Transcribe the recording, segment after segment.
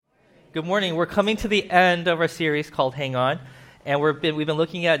Good morning. We're coming to the end of our series called Hang On, and we've been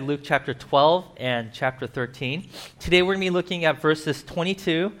looking at Luke chapter 12 and chapter 13. Today we're going to be looking at verses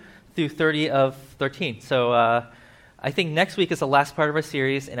 22 through 30 of 13. So I think next week is the last part of our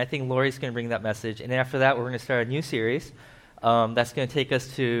series, and I think Lori's going to bring that message. And after that, we're going to start a new series that's going to take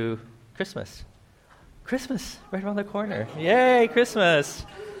us to Christmas. Christmas, right around the corner. Yay, Christmas.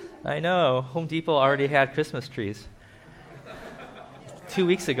 I know. Home Depot already had Christmas trees 2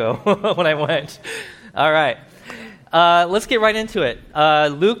 weeks ago when I went. All right. Let's get right into it.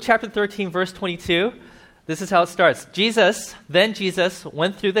 Luke chapter 13, verse 22. This is how it starts. Then Jesus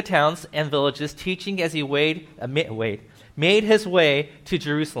went through the towns and villages, teaching as he made his way to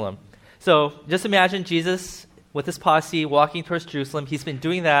Jerusalem. So just imagine Jesus with his posse walking towards Jerusalem. He's been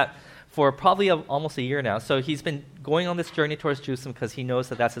doing that for probably almost a year now. So he's been going on this journey towards Jerusalem because he knows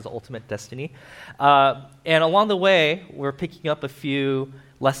that that's his ultimate destiny. And along the way, we're picking up a few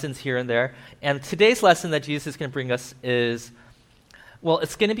lessons here and there. And today's lesson that Jesus is going to bring us is, well,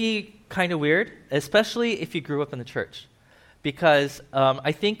 it's going to be kind of weird, especially if you grew up in the church. Because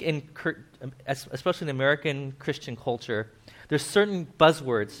I think especially in American Christian culture, there's certain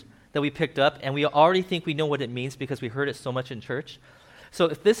buzzwords that we picked up, and we already think we know what it means because we heard it so much in church. So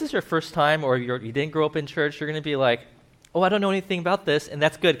if this is your first time or you didn't grow up in church, you're going to be like, oh, I don't know anything about this, and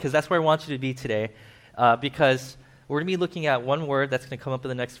that's good because that's where I want you to be today because we're going to be looking at one word that's going to come up in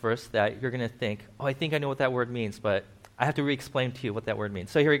the next verse that you're going to think, oh, I think I know what that word means, but I have to re-explain to you what that word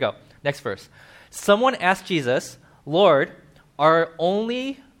means. So here we go. Next verse. Someone asked Jesus, Lord, are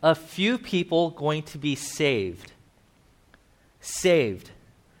only a few people going to be saved? Saved.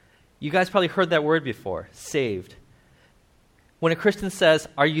 You guys probably heard that word before, saved. When a Christian says,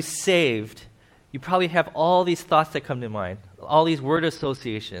 are you saved? You probably have all these thoughts that come to mind, all these word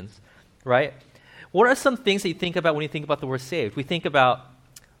associations, right? What are some things that you think about when you think about the word saved? We think about,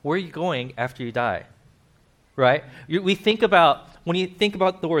 where are you going after you die, right? We think about, when you think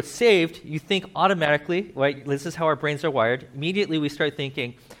about the word saved, you think automatically, right? This is how our brains are wired. Immediately we start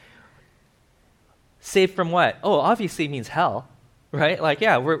thinking, saved from what? Oh, obviously it means hell, right? Like,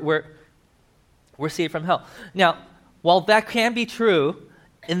 yeah, we're saved from hell. Now, while that can be true,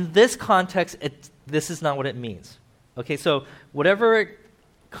 in this context, this is not what it means. Okay, so whatever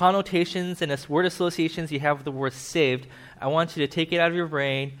connotations and word associations you have with the word saved, I want you to take it out of your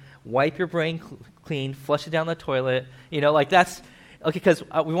brain, wipe your brain clean, flush it down the toilet. Like that's, okay, because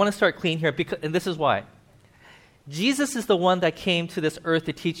we want to start clean here, and this is why. Jesus is the one that came to this earth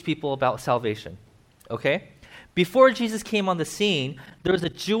to teach people about salvation, okay? Before Jesus came on the scene, there was a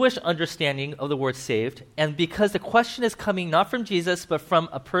Jewish understanding of the word saved, and because the question is coming not from Jesus, but from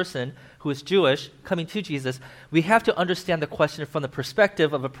a person who is Jewish coming to Jesus, we have to understand the question from the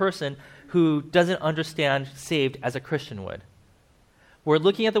perspective of a person who doesn't understand saved as a Christian would. We're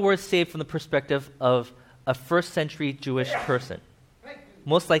looking at the word saved from the perspective of a first-century Jewish person,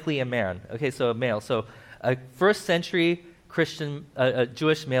 most likely a man. Okay, so a male. So a first-century Christian, a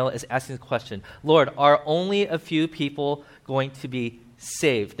Jewish male is asking the question, Lord, are only a few people going to be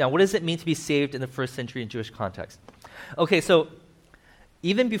saved? Now, what does it mean to be saved in the first century in Jewish context? Okay, so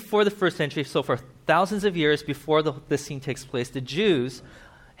even before the first century, so for thousands of years before this scene takes place, the Jews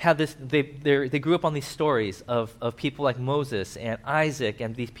have this, they grew up on these stories of people like Moses and Isaac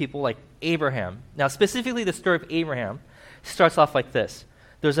and these people like Abraham. Now, specifically the story of Abraham starts off like this.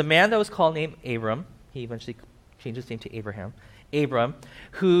 There's a man that was called named Abram. He eventually changed his name to Abram,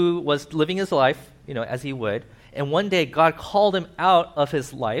 who was living his life, as he would. And one day, God called him out of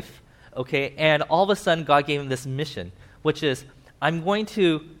his life, okay? And all of a sudden, God gave him this mission, which is, I'm going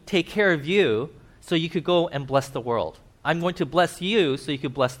to take care of you so you could go and bless the world. I'm going to bless you so you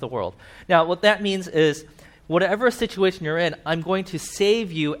could bless the world. Now, what that means is, whatever situation you're in, I'm going to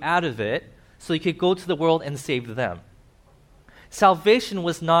save you out of it so you could go to the world and save them. Salvation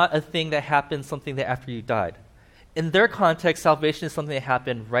was not a thing that happened, something that after you died. In their context, salvation is something that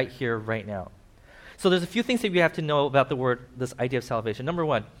happened right here, right now. So there's a few things that we have to know about this idea of salvation. Number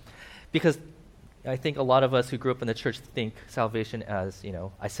one, because I think a lot of us who grew up in the church think salvation as,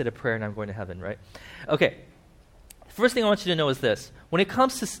 I said a prayer and I'm going to heaven, right? Okay. First thing I want you to know is this. When it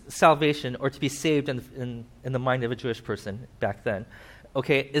comes to salvation or to be saved in the mind of a Jewish person back then,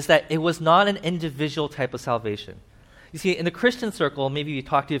 okay, is that it was not an individual type of salvation. You see, in the Christian circle, maybe you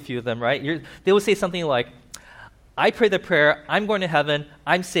talk to a few of them, right? They would say something like, I pray the prayer, I'm going to heaven,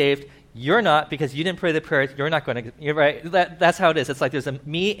 I'm saved, you're not because you didn't pray the prayer, you're not going to, you're right? That's how it is. It's like there's a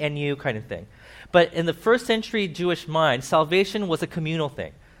me and you kind of thing. But in the first century Jewish mind, salvation was a communal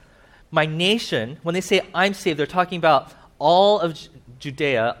thing. My nation, when they say I'm saved, they're talking about all of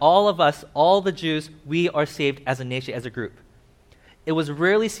Judea, all of us, all the Jews, we are saved as a nation, as a group. It was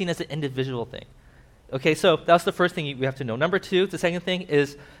rarely seen as an individual thing. Okay, so that's the first thing we have to know. Number two, the second thing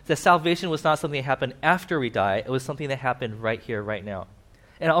is that salvation was not something that happened after we die. It was something that happened right here, right now.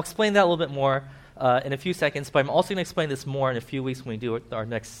 And I'll explain that a little bit more in a few seconds, but I'm also going to explain this more in a few weeks when we do our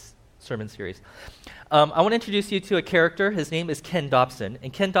next sermon series. I want to introduce you to a character. His name is Ken Dobson.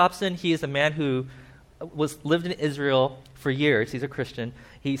 And Ken Dobson, he is a man who lived in Israel for years. He's a Christian.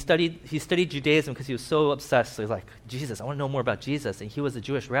 He studied Judaism because he was so obsessed. So he's like, Jesus, I want to know more about Jesus. And he was a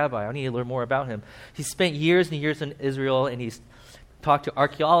Jewish rabbi. I need to learn more about him. He spent years and years in Israel, and he's talked to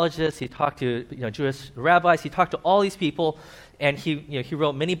archaeologists. He talked to Jewish rabbis. He talked to all these people, and he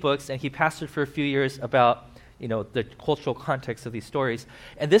wrote many books. And he pastored for a few years about the cultural context of these stories.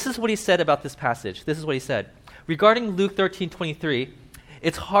 And this is what he said about this passage. This is what he said regarding Luke 13:23.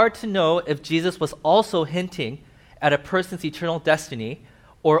 It's hard to know if Jesus was also hinting at a person's eternal destiny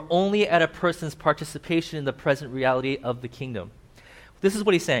or only at a person's participation in the present reality of the kingdom. This is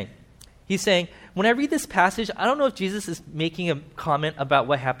what he's saying. He's saying, when I read this passage, I don't know if Jesus is making a comment about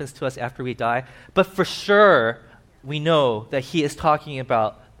what happens to us after we die, but for sure we know that he is talking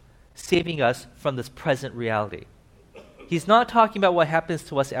about saving us from this present reality. He's not talking about what happens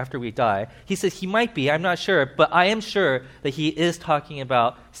to us after we die. He says he might be, I'm not sure, but I am sure that he is talking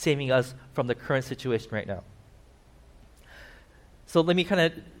about saving us from the current situation right now. So let me kind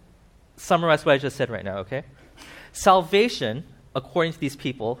of summarize what I just said right now, okay? Salvation, according to these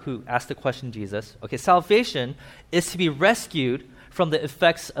people who asked the question Jesus, okay, salvation is to be rescued from the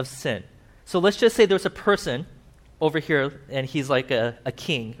effects of sin. So let's just say there's a person over here and he's like a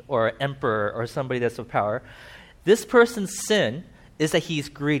king or an emperor or somebody that's of power. This person's sin is that he's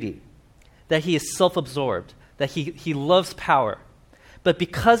greedy, that he is self-absorbed, that he loves power. But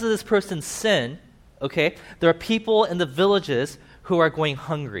because of this person's sin, okay, there are people in the villages who are going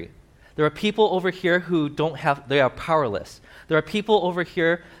hungry. There are people over here who they are powerless. There are people over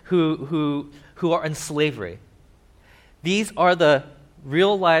here who are in slavery. These are the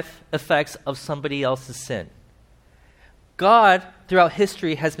real life effects of somebody else's sin. God, throughout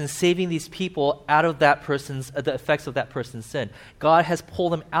history, has been saving these people out of the effects of that person's sin. God has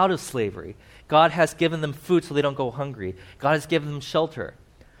pulled them out of slavery. God has given them food so they don't go hungry. God has given them shelter.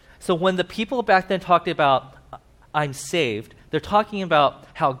 So when the people back then talked about, I'm saved, they're talking about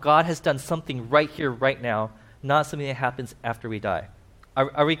how God has done something right here, right now, not something that happens after we die.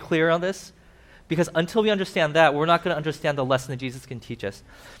 Are we clear on this? Because until we understand that, we're not going to understand the lesson that Jesus can teach us.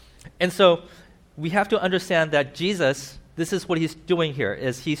 And so we have to understand that Jesus, this is what he's doing here,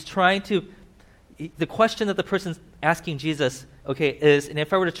 is he's trying to, the question that the person's asking Jesus, okay, is, and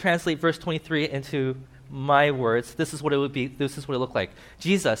if I were to translate verse 23 into my words, this is what it would be, this is what it looked like.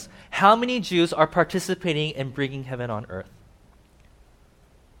 Jesus, how many Jews are participating in bringing heaven on earth?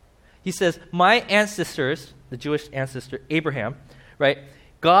 He says, my ancestors, the Jewish ancestor, Abraham, right,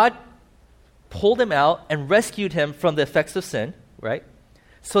 God pulled him out and rescued him from the effects of sin, right,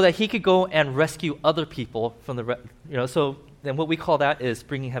 so that he could go and rescue other people from so then what we call that is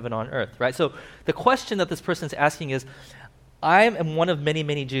bringing heaven on earth, right? So the question that this person is asking is, I am one of many,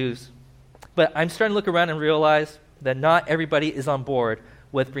 many Jews, but I'm starting to look around and realize that not everybody is on board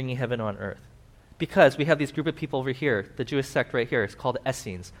with bringing heaven on earth. Because we have this group of people over here, the Jewish sect right here, it's called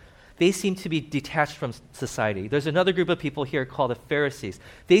Essenes. They seem to be detached from society. There's another group of people here called the Pharisees.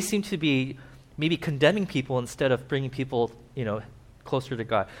 They seem to be maybe condemning people instead of bringing people, closer to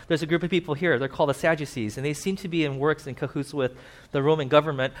God. There's a group of people here, they're called the Sadducees, and they seem to be in works in cahoots with the Roman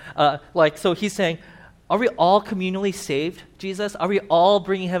government. So he's saying, are we all communally saved, Jesus? Are we all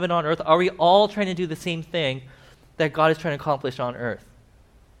bringing heaven on earth? Are we all trying to do the same thing that God is trying to accomplish on earth?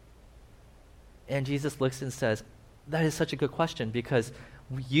 And Jesus looks and says, that is such a good question, because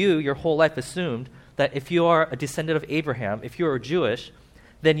your whole life assumed that if you are a descendant of Abraham, if you are Jewish,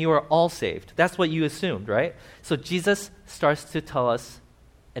 then you are all saved. That's what you assumed, right? So Jesus starts to tell us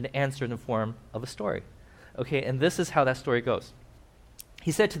an answer in the form of a story. Okay, and this is how that story goes.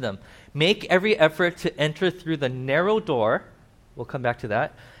 He said to them, make every effort to enter through the narrow door. We'll come back to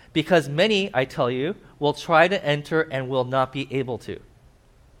that. Because many, I tell you, will try to enter and will not be able to.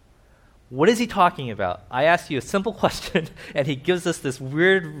 What is he talking about? I asked you a simple question, and he gives us this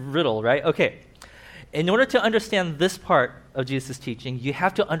weird riddle, right? Okay. In order to understand this part of Jesus' teaching, you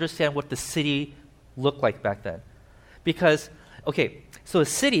have to understand what the city looked like back then. Because, so a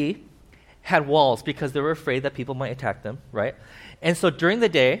city had walls because they were afraid that people might attack them, right? And so during the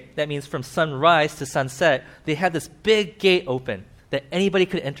day, that means from sunrise to sunset, they had this big gate open that anybody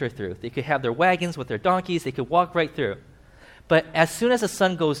could enter through. They could have their wagons with their donkeys, they could walk right through. But as soon as the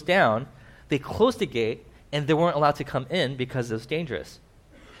sun goes down, they closed the gate and they weren't allowed to come in because it was dangerous.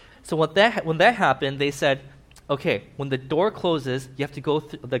 So when that happened, they said, okay, when the door closes, you have to go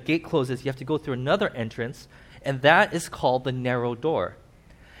through, the gate closes, you have to go through another entrance, and that is called the narrow door.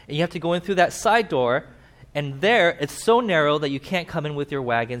 And you have to go in through that side door, and there, it's so narrow that you can't come in with your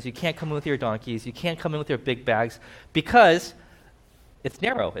wagons, you can't come in with your donkeys, you can't come in with your big bags, because it's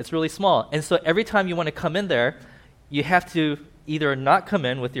narrow, it's really small. And so every time you want to come in there, you have to either not come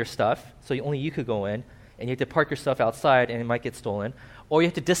in with your stuff, so only you could go in, and you have to park your stuff outside and it might get stolen, or you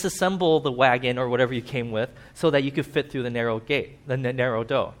have to disassemble the wagon or whatever you came with so that you could fit through the narrow gate, the narrow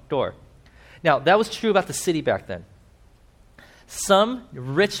door. Now, that was true about the city back then. Some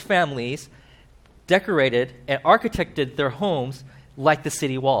rich families decorated and architected their homes like the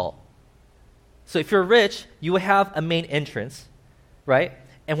city wall. So if you're rich, you would have a main entrance, right?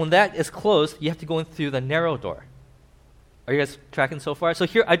 And when that is closed, you have to go in through the narrow door. Are you guys tracking so far? So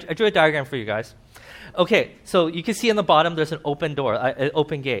here, I drew a diagram for you guys. Okay, so you can see on the bottom, there's an open door, an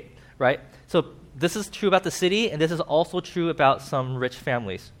open gate, right? So this is true about the city, and this is also true about some rich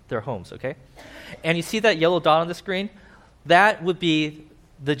families, their homes, okay? And you see that yellow dot on the screen? That would be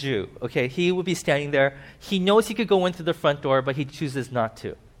the Jew, okay? He would be standing there. He knows he could go in through the front door, but he chooses not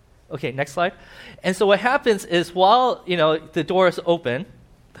to. Okay, next slide. And so what happens is while, the door is open,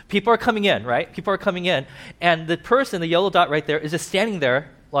 people are coming in, right? People are coming in. And the person, the yellow dot right there, is just standing there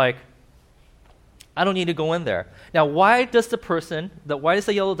like, I don't need to go in there. Now, why does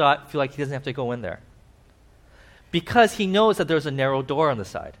the yellow dot feel like he doesn't have to go in there? Because he knows that there's a narrow door on the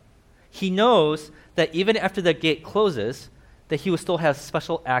side. He knows that even after the gate closes, that he will still have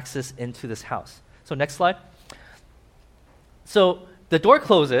special access into this house. So next slide. So the door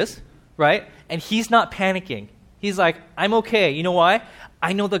closes, right? And he's not panicking. He's like, I'm okay. You know why?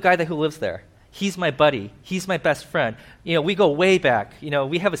 I know the guy who lives there. He's my buddy. He's my best friend. We go way back.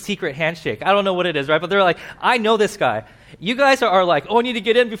 We have a secret handshake. I don't know what it is, right? But they're like, I know this guy. You guys are like, oh, I need to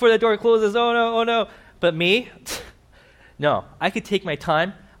get in before the door closes. Oh, no, oh, no. But me, no. I could take my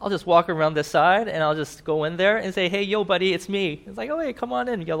time. I'll just walk around this side, and I'll just go in there and say, hey, yo, buddy, it's me. It's like, oh, hey, come on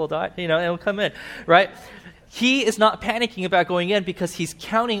in, yellow dot. And he'll come in, right? He is not panicking about going in because he's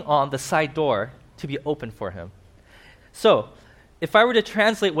counting on the side door to be open for him. So, if I were to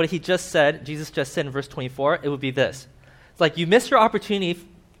translate what Jesus just said in verse 24, it would be this. It's like you missed your opportunity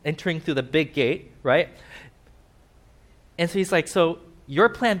entering through the big gate, right? And so he's like, so your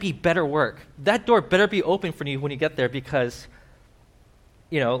plan B better work. That door better be open for you when you get there because,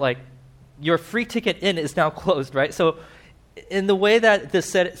 your free ticket in is now closed, right? So in the way that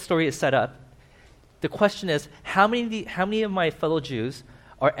this story is set up, the question is, how many of my fellow Jews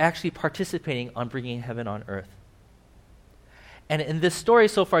are actually participating on bringing heaven on earth? And in this story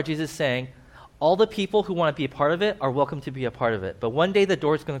so far, Jesus is saying, all the people who want to be a part of it are welcome to be a part of it. But one day the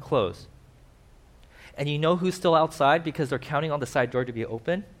door is going to close. And you know who's still outside because they're counting on the side door to be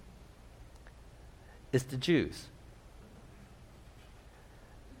open? It's the Jews.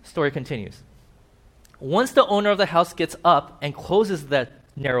 Story continues. Once the owner of the house gets up and closes that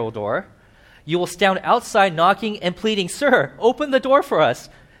narrow door, you will stand outside knocking and pleading, Sir, open the door for us.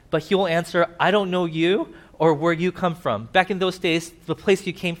 But he will answer, I don't know you or where you come from. Back in those days, the place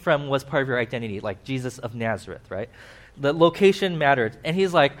you came from was part of your identity, like Jesus of Nazareth, right? The location mattered. And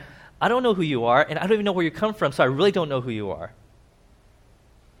he's like, I don't know who you are, and I don't even know where you come from, so I really don't know who you are.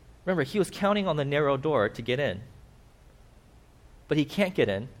 Remember, he was counting on the narrow door to get in. But he can't get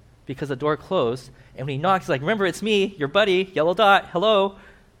in because the door closed, and when he knocks, he's like, remember, it's me, your buddy, yellow dot, hello.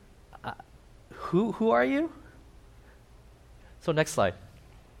 Who are you? So next slide.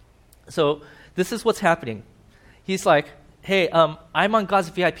 So this is what's happening. He's like, hey, I'm on God's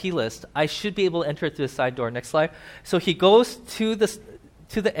VIP list. I should be able to enter through the side door. Next slide. So he goes to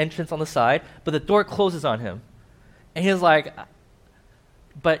the entrance on the side, but the door closes on him. And he's like,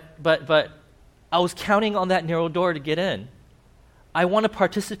 but I was counting on that narrow door to get in. I want to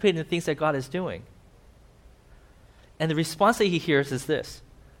participate in the things that God is doing. And the response that he hears is this.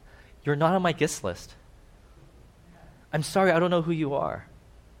 You're not on my guest list. I'm sorry, I don't know who you are.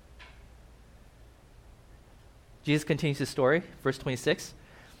 Jesus continues his story, verse 26.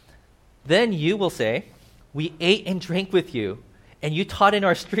 Then you will say, we ate and drank with you, and you taught in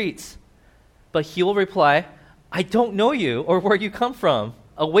our streets. But he will reply, I don't know you or where you come from.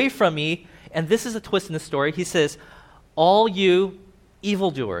 Away from me. And this is a twist in the story. He says, all you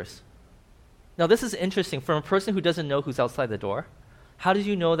evildoers. Now this is interesting. From a person who doesn't know who's outside the door, how do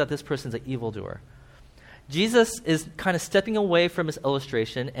you know that this person's an evildoer? Jesus is kind of stepping away from his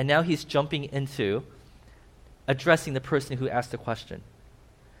illustration, and now he's jumping into addressing the person who asked the question.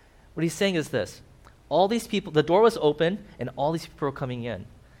 What he's saying is this. All these people, the door was open, and all these people were coming in.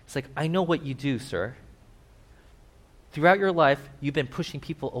 It's like, I know what you do, sir. Throughout your life, you've been pushing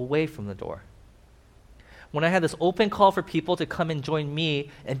people away from the door. when I had this open call for people to come and join me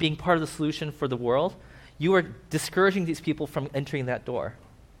and being part of the solution for the world, you are discouraging these people from entering that door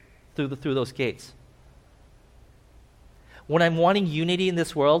through those gates. When I'm wanting unity in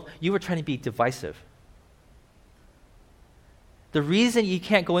this world, you are trying to be divisive. The reason you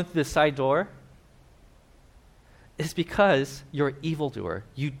can't go in through the side door is because you're an evildoer.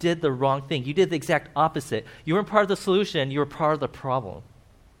 You did the wrong thing. You did the exact opposite. You weren't part of the solution. You were part of the problem.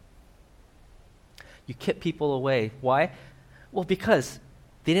 You kept people away. Why? Well, because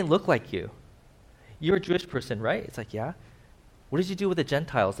they didn't look like you. You're a Jewish person, right? It's like, yeah. What did you do with the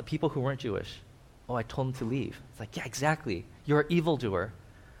Gentiles, the people who weren't Jewish? Oh, I told them to leave. It's like, yeah, exactly. You're an evildoer.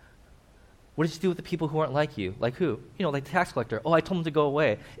 What did you do with the people who aren't like you? Like who? Like the tax collector. Oh, I told them to go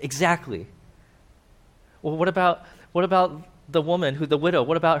away. Exactly. Well, what about the woman, the widow?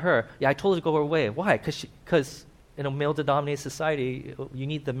 What about her? Yeah, I told her to go away. Why? Because in a male-dominated society, you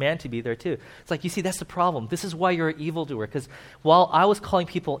need the man to be there too. It's like, you see, that's the problem. This is why you're an evildoer, because while I was calling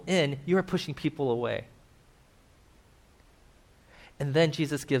people in, you are pushing people away. And then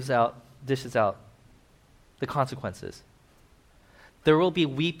Jesus dishes out the consequences. There will be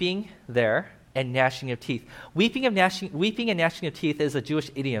weeping there and gnashing of teeth. Weeping and gnashing of teeth is a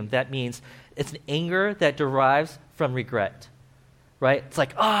Jewish idiom that means it's an anger that derives from regret, right? It's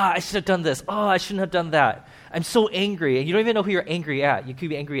like, I should have done this. I shouldn't have done that. I'm so angry. And you don't even know who you're angry at. You could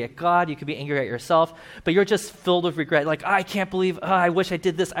be angry at God. You could be angry at yourself. But you're just filled with regret. Like, I can't believe, I wish I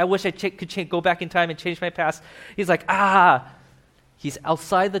did this. I wish I could go back in time and change my past. He's like, He's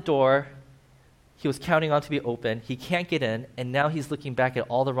outside the door. He was counting on to be open. He can't get in. And now he's looking back at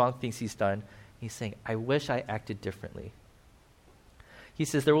all the wrong things he's done. He's saying, I wish I acted differently. He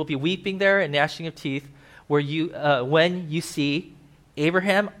says, there will be weeping there and gnashing of teeth when you see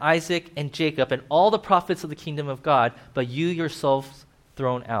Abraham, Isaac, and Jacob and all the prophets of the kingdom of God, but you yourselves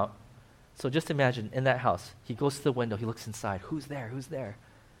thrown out. So just imagine in that house, he goes to the window, he looks inside. Who's there? Who's there?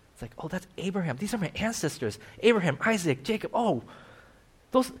 It's like, that's Abraham. These are my ancestors. Abraham, Isaac, Jacob.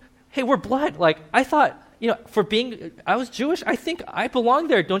 Hey, we're blood. Like, I thought, I was Jewish. I think I belong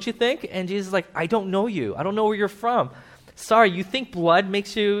there, don't you think? And Jesus is like, I don't know you. I don't know where you're from. Sorry, you think blood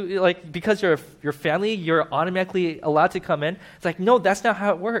makes you, because you're your family, you're automatically allowed to come in? It's like, no, that's not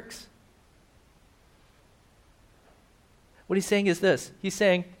how it works. What he's saying is this. He's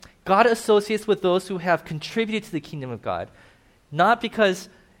saying, God associates with those who have contributed to the kingdom of God. Not because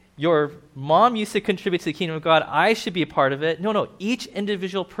your mom used to contribute to the kingdom of God, I should be a part of it. No. Each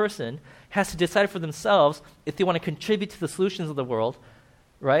individual person has to decide for themselves if they want to contribute to the solutions of the world,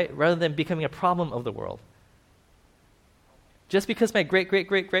 right? Rather than becoming a problem of the world. Just because my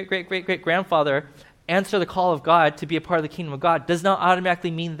great-great-great-great-great-great-great-grandfather answered the call of God to be a part of the kingdom of God does not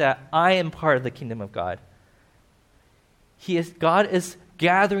automatically mean that I am part of the kingdom of God. God is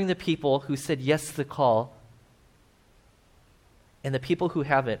gathering the people who said yes to the call, and the people who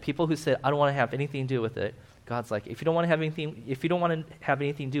haven't, people who said, I don't want to have anything to do with it, God's like, if you don't want to have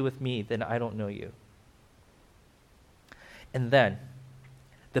anything to do with me, then I don't know you. And then,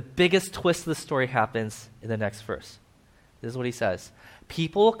 the biggest twist of the story happens in the next verse. This is what he says.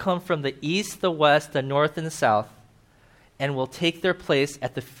 People will come from the east, the west, the north, and the south, and will take their place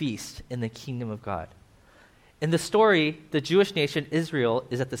at the feast in the kingdom of God. In the story, the Jewish nation, Israel,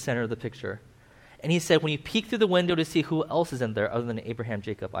 is at the center of the picture. And he said, when you peek through the window to see who else is in there other than Abraham,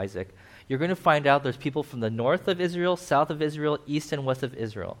 Jacob, Isaac, you're going to find out there's people from the north of Israel, south of Israel, east and west of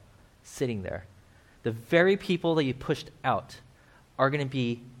Israel sitting there. The very people that you pushed out are going to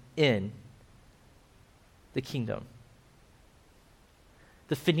be in the kingdom.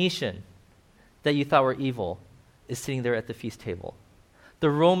 The Phoenician that you thought were evil is sitting there at the feast table. The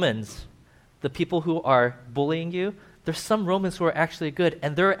Romans, the people who are bullying you, there's some Romans who are actually good,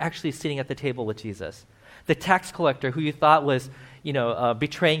 and they're actually sitting at the table with Jesus. The tax collector who you thought was,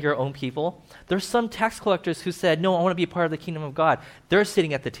 betraying your own people, there's some tax collectors who said, no, I want to be a part of the kingdom of God. They're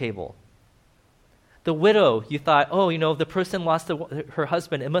sitting at the table. The widow, you thought, the person lost her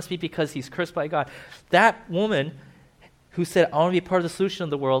husband. It must be because he's cursed by God. That woman who said, I want to be part of the solution of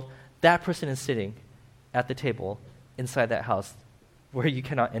the world, that person is sitting at the table inside that house where you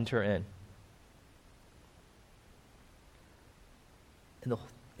cannot enter in.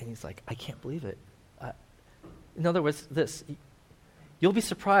 And he's like, I can't believe it. In other words, you'll be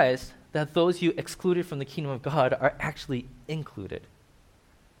surprised that those you excluded from the kingdom of God are actually included.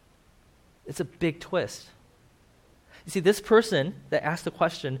 It's a big twist. You see, this person that asked the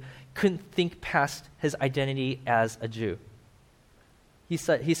question couldn't think past his identity as a Jew. He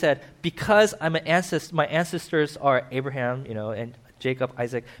said, because my ancestors are Abraham, and Jacob,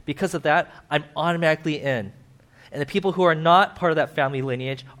 Isaac, because of that, I'm automatically in. And the people who are not part of that family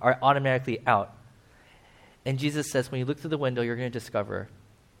lineage are automatically out. And Jesus says, when you look through the window, you're going to discover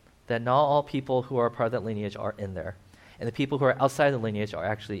that not all people who are part of that lineage are in there. And the people who are outside the lineage are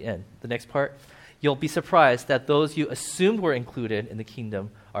actually in. The next part, you'll be surprised that those you assumed were included in the kingdom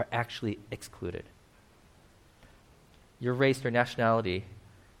are actually excluded. Your race or nationality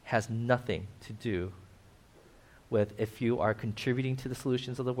has nothing to do with if you are contributing to the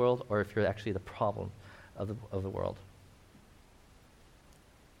solutions of the world or if you're actually the problem of the world.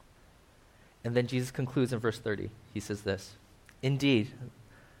 And then Jesus concludes in verse 30. He says this, "Indeed,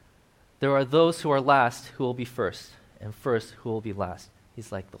 there are those who are last who will be first, and first who will be last."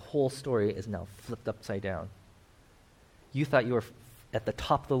 He's like, the whole story is now flipped upside down. You thought you were at the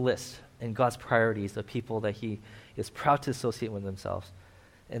top of the list in God's priorities of people that he is proud to associate with themselves.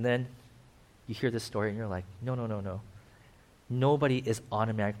 And then you hear this story and you're like, no. Nobody is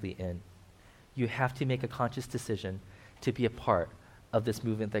automatically in. You have to make a conscious decision to be a part of this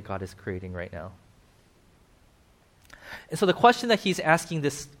movement that God is creating right now. And so the question that he's asking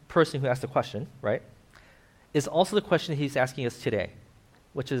this person who asked the question, right, is also the question he's asking us today,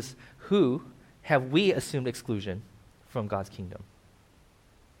 which is, who have we assumed exclusion from God's kingdom?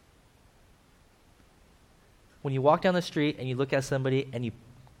 When you walk down the street and you look at somebody and you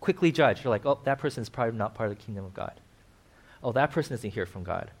quickly judge, you're like, oh, that person is probably not part of the kingdom of God. Oh, that person isn't here from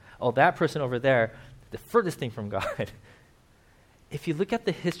God. Oh, that person over there, the furthest thing from God. If you look at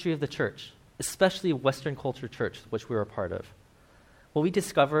the history of the church, especially Western culture church, which we're a part of, what we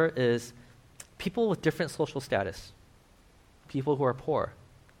discover is people with different social status, people who are poor,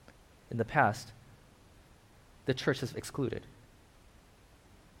 in the past, the church has excluded.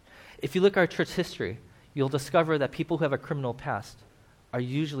 If you look at our church history, you'll discover that people who have a criminal past are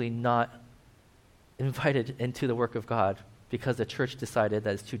usually not invited into the work of God because the church decided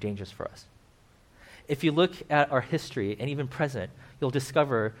that it's too dangerous for us. If you look at our history and even present, you'll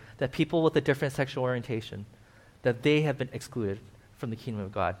discover that people with a different sexual orientation, that they have been excluded from the kingdom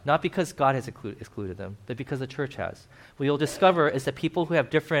of God. Not because God has excluded them, but because the church has. What you'll discover is that people who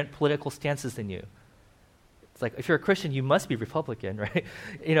have different political stances than you, it's like, if you're a Christian, you must be Republican, right?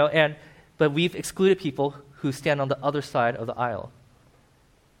 But we've excluded people who stand on the other side of the aisle.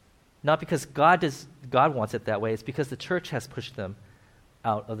 Not because God wants it that way, it's because the church has pushed them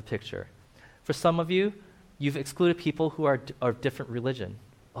out of the picture. For some of you, you've excluded people who are of different religion.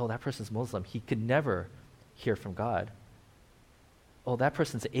 Oh, that person's Muslim. He could never hear from God. Oh, that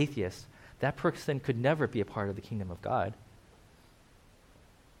person's an atheist. That person could never be a part of the kingdom of God.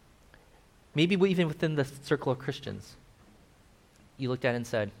 Maybe even within the circle of Christians, you looked at it and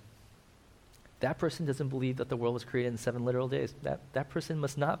said, that person doesn't believe that the world was created in 7 literal days. That person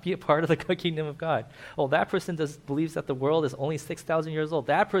must not be a part of the kingdom of God. Oh, that person believes that the world is only 6,000 years old.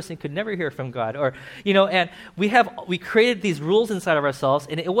 That person could never hear from God. Or, and we created these rules inside of ourselves,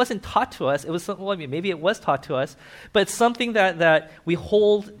 and it wasn't taught to us. It was maybe it was taught to us, but it's something that we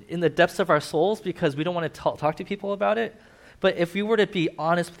hold in the depths of our souls because we don't want to talk to people about it. But if we were to be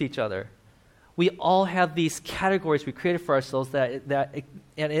honest with each other, we all have these categories we created for ourselves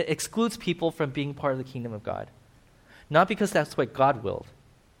and it excludes people from being part of the kingdom of God. Not because that's what God willed,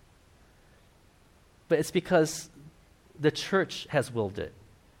 but it's because the church has willed it.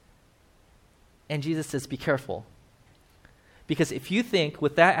 And Jesus says, be careful. Because if you think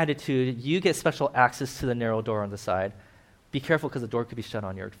with that attitude, you get special access to the narrow door on the side, be careful because the door could be shut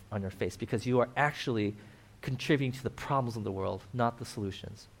on your face because you are actually contributing to the problems of the world, not the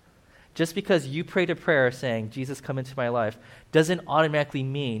solutions. Just because you prayed a prayer saying, Jesus, come into my life, doesn't automatically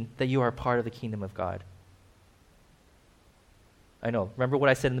mean that you are part of the kingdom of God. I know. Remember what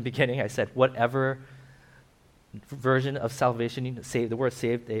I said in the beginning? I said, whatever version of salvation you say the word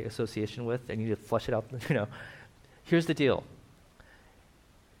saved the association with, and you need to flush it out. Here's the deal.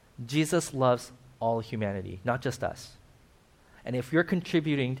 Jesus loves all humanity, not just us. And if you're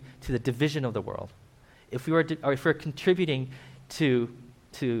contributing to the division of the world, if we're contributing to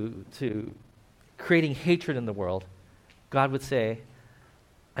creating hatred in the world, God would say,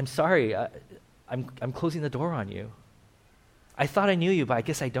 I'm sorry, I'm closing the door on you. I thought I knew you, but I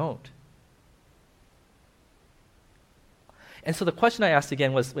guess I don't. And so the question I asked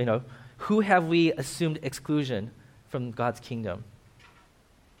again was, who have we assumed exclusion from God's kingdom?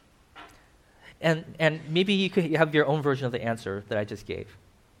 And maybe you could have your own version of the answer that I just gave.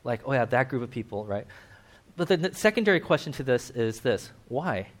 Like, oh yeah, that group of people, right? But the secondary question to this is this: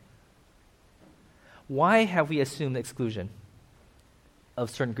 why? Why have we assumed the exclusion of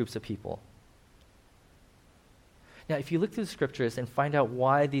certain groups of people? Now, if you look through the scriptures and find out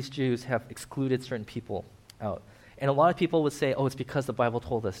why these Jews have excluded certain people out, and a lot of people would say, oh, it's because the Bible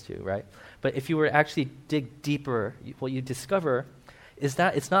told us to, right? But if you were to actually dig deeper, what you discover is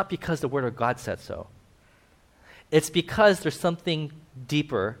that it's not because the Word of God said so. It's because there's something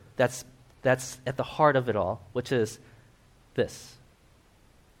deeper that's at the heart of it all, which is this: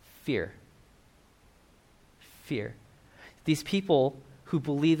 fear. Fear. These people who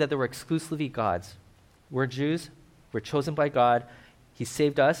believe that they were exclusively God's. We're Jews. We're chosen by God. He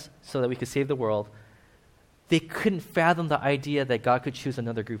saved us so that we could save the world. They couldn't fathom the idea that God could choose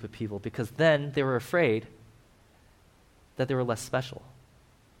another group of people, because then they were afraid that they were less special.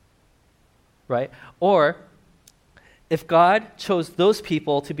 Right? Or, if God chose those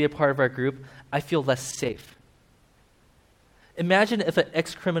people to be a part of our group, I feel less safe. Imagine if an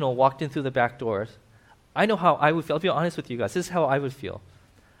ex-criminal walked in through the back doors. I know how I would feel. I'll be honest with you guys. This is how I would feel.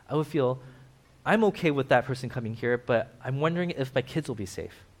 I would feel, I'm okay with that person coming here, but I'm wondering if my kids will be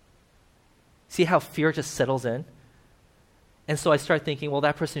safe. See how fear just settles in? And so I start thinking, well,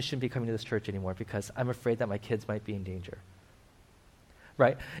 that person shouldn't be coming to this church anymore because I'm afraid that my kids might be in danger.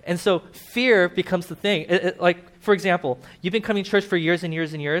 Right? And so fear becomes the thing. Like, for example, you've been coming to church for years and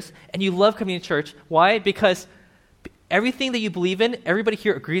years and years, and you love coming to church. Why? Because everything that you believe in, everybody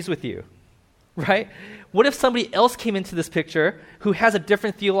here agrees with you. Right? What if somebody else came into this picture who has a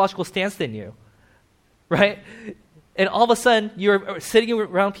different theological stance than you? Right? And all of a sudden, you're sitting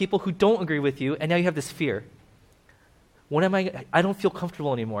around people who don't agree with you, and now you have this fear. I don't feel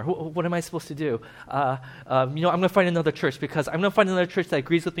comfortable anymore. What am I supposed to do? I'm going to find another church because I'm going to find another church that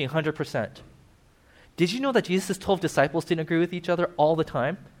agrees with me 100%. Did you know that Jesus' 12 disciples didn't agree with each other all the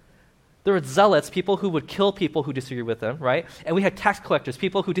time? There were zealots, people who would kill people who disagree with them, right? And we had tax collectors,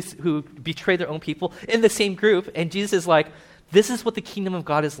 people who betray their own people in the same group. And Jesus is like, this is what the kingdom of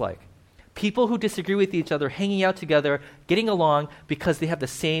God is like. People who disagree with each other, hanging out together, getting along because they have the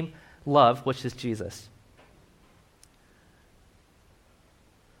same love, which is Jesus.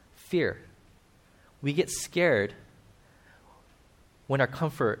 Fear. We get scared when our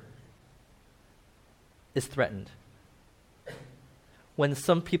comfort is threatened. When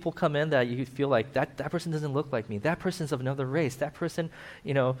some people come in that you feel like, that person doesn't look like me. That person's of another race. That person,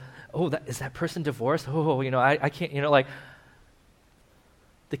 is that person divorced? I can't,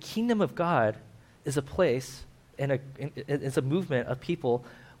 the kingdom of God is a place and it's a movement of people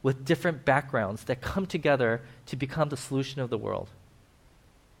with different backgrounds that come together to become the solution of the world.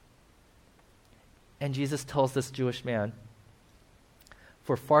 And Jesus tells this Jewish man,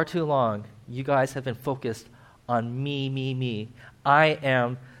 for far too long, you guys have been focused on me. I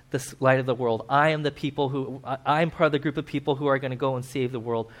am the light of the world. I am the people I'm part of the group of people who are going to go and save the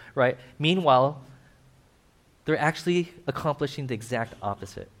world, right? Meanwhile, they're actually accomplishing the exact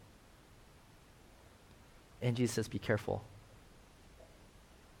opposite. And Jesus says, be careful.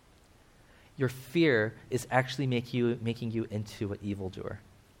 Your fear is actually making you into an evildoer.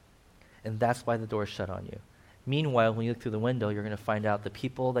 And that's why the door is shut on you. Meanwhile, when you look through the window, you're going to find out the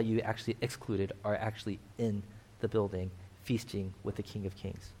people that you actually excluded are actually in the building, feasting with the King of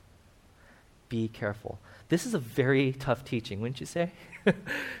Kings. Be careful. This is a very tough teaching, wouldn't you say?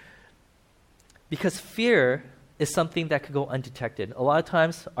 Because fear is something that could go undetected. A lot of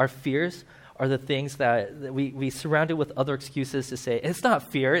times, our fears are the things that we surround it with other excuses to say, it's not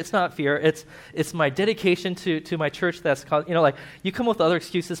fear, it's my dedication to my church that's caused, you come up with other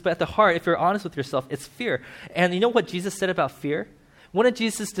excuses, but at the heart, if you're honest with yourself, it's fear. And you know what Jesus said about fear? One of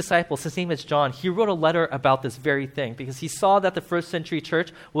Jesus' disciples, his name is John, he wrote a letter about this very thing because he saw that the first century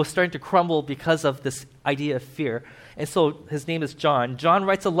church was starting to crumble because of this idea of fear. And so his name is John. John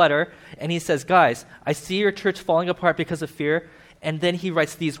writes a letter and he says, guys, I see your church falling apart because of fear. And then he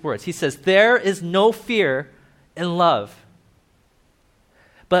writes these words. He says, there is no fear in love.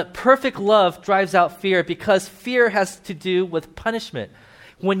 But perfect love drives out fear because fear has to do with punishment.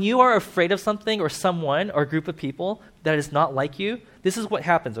 When you are afraid of something or someone or a group of people that is not like you, this is what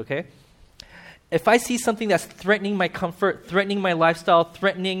happens, okay? If I see something that's threatening my comfort, threatening my lifestyle,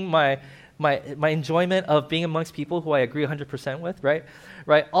 threatening my enjoyment of being amongst people who I agree 100% with, right?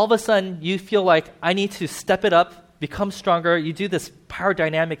 All of a sudden, you feel like I need to step it up, become stronger. You do this power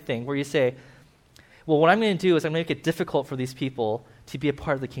dynamic thing where you say, well, what I'm going to do is I'm going to make it difficult for these people to be a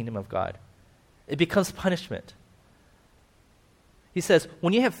part of the kingdom of God. It becomes punishment. He says,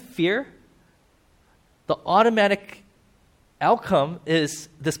 when you have fear, the automatic outcome is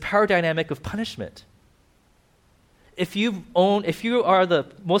this power dynamic of punishment. If you are the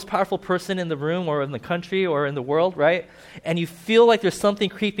most powerful person in the room or in the country or in the world, right, and you feel like there's something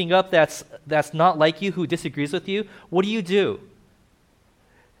creeping up that's not like you, who disagrees with you, what do?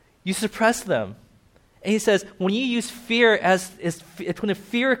 You suppress them. And he says, when you use fear when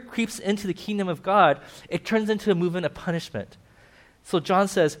fear creeps into the kingdom of God, it turns into a movement of punishment. So John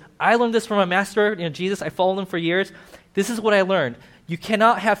says, I learned this from my master, Jesus. I followed him for years. This is what I learned. You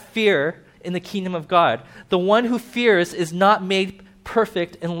cannot have fear in the kingdom of God. The one who fears is not made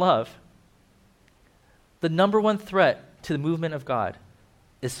perfect in love. The number one threat to the movement of God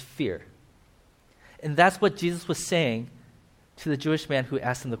is fear. And that's what Jesus was saying to the Jewish man who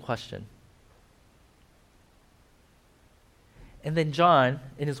asked him the question. And then John,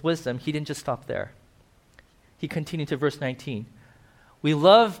 in his wisdom, he didn't just stop there. He continued to verse 19. We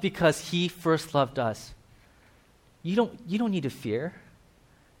love because he first loved us. You don't need to fear.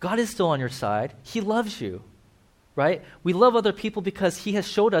 God is still on your side. He loves you, right? We love other people because he has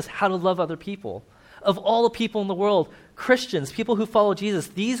showed us how to love other people. Of all the people in the world, Christians, people who follow Jesus,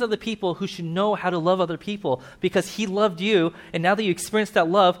 these are the people who should know how to love other people because he loved you, and now that you experience that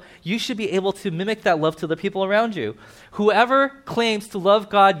love, you should be able to mimic that love to the people around you. Whoever claims to love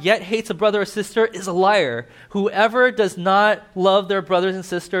God yet hates a brother or sister is a liar. Whoever does not love their brothers and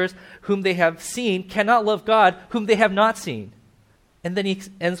sisters whom they have seen cannot love God whom they have not seen. And then he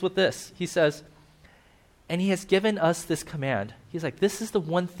ends with this. He says, and he has given us this command. He's like, this is the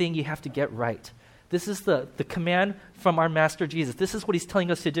one thing you have to get right. This is the command from our Master Jesus. This is what he's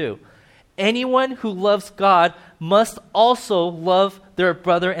telling us to do. Anyone who loves God must also love their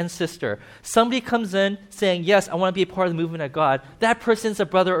brother and sister. Somebody comes in saying, yes, I want to be a part of the movement of God. That person's a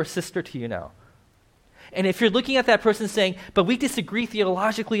brother or sister to you now. And if you're looking at that person saying, but we disagree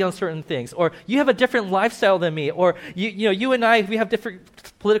theologically on certain things, or you have a different lifestyle than me, or you and I, we have different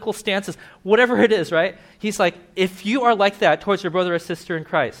political stances, whatever it is, right? He's like, if you are like that towards your brother or sister in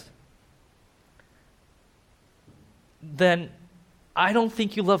Christ, then I don't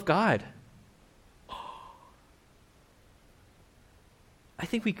think you love God. I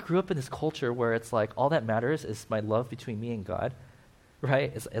think we grew up in this culture where it's like all that matters is my love between me and God,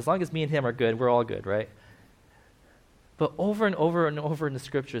 right? As long as me and him are good, we're all good, right? But over and over and over in the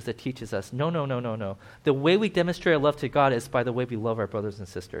scriptures that teaches us, no. The way we demonstrate our love to God is by the way we love our brothers and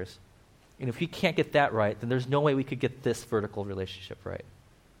sisters. And if we can't get that right, then there's no way we could get this vertical relationship right.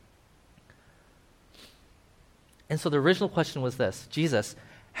 And so the original question was this: Jesus,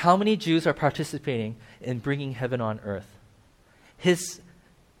 how many Jews are participating in bringing heaven on earth? His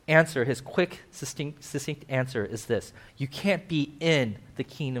answer, his quick, succinct answer is this: you can't be in the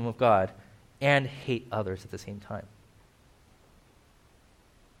kingdom of God and hate others at the same time.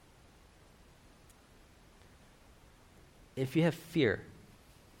 If you have fear,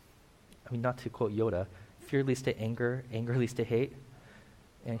 I mean, not to quote Yoda, fear leads to anger, anger leads to hate,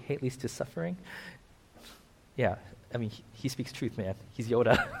 and hate leads to suffering. Yeah, I mean, he speaks truth, man. He's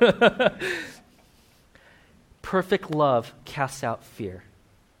Yoda. Perfect love casts out fear.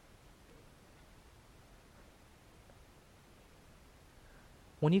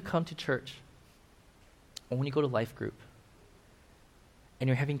 When you come to church, or when you go to life group, and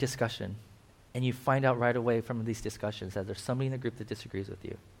you're having discussion, and you find out right away from these discussions that there's somebody in the group that disagrees with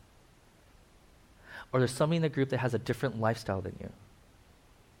you, or there's somebody in the group that has a different lifestyle than you,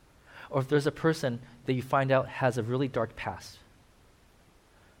 or if there's a person that you find out has a really dark past,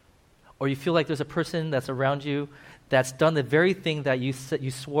 or you feel like there's a person that's around you that's done the very thing that you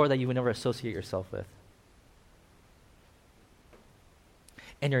swore that you would never associate yourself with,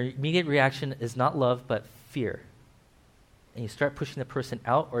 and your immediate reaction is not love but fear, and you start pushing the person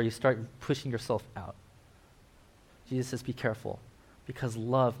out or you start pushing yourself out, Jesus says, be careful, because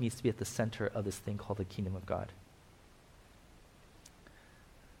love needs to be at the center of this thing called the kingdom of God.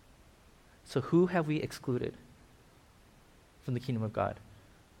 So who have we excluded from the kingdom of God?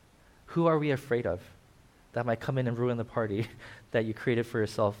 Who are we afraid of that might come in and ruin the party that you created for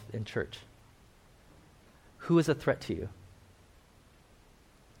yourself in church? Who is a threat to you?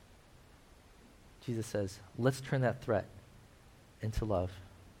 Jesus says, let's turn that threat into love,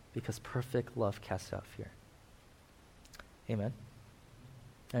 because perfect love casts out fear. Amen.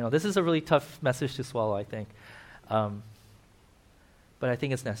 I know this is a really tough message to swallow, I think. But I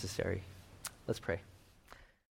think it's necessary. Let's pray.